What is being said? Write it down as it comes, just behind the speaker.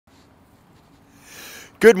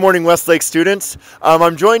Good morning, Westlake students.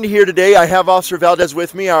 I'm joined here today. I have Officer Valdez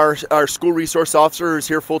with me, our school resource officer who's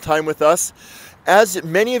here full-time with us. As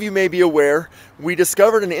many of you may be aware, we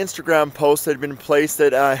discovered an Instagram post that had been placed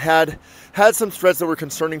that had some threats that were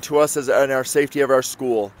concerning to us and our safety of our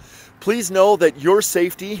school. Please know that your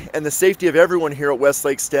safety and the safety of everyone here at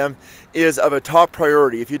Westlake STEM is of a top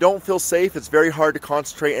priority. If you don't feel safe, it's very hard to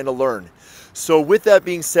concentrate and to learn. So with that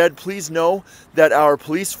being said, please know that our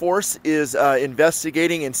police force is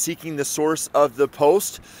investigating and seeking the source of the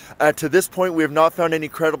post. To this point, we have not found any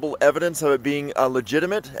credible evidence of it being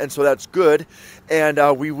legitimate, and so that's good.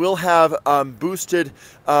 And we will have boosted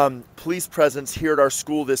police presence here at our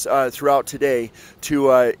school throughout today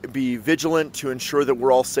to be vigilant to ensure that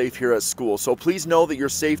we're all safe here at school. So please know that your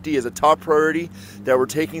safety is a top priority, that we're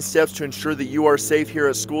taking steps to ensure that you are safe here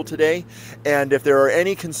at school today. And if there are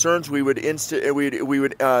any concerns, we would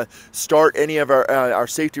start any of our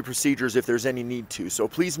safety procedures if there's any need to. So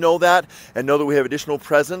please know that, and know that we have additional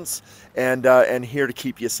presence and here to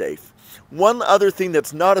keep you safe. One other thing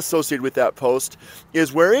that's not associated with that post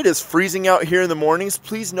is where it is freezing out here in the mornings,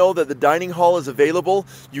 please know that the dining hall is available.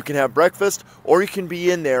 You can have breakfast or you can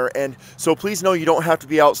be in there, and so please know you don't have to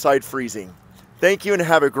be outside freezing. Thank you and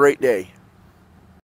have a great day.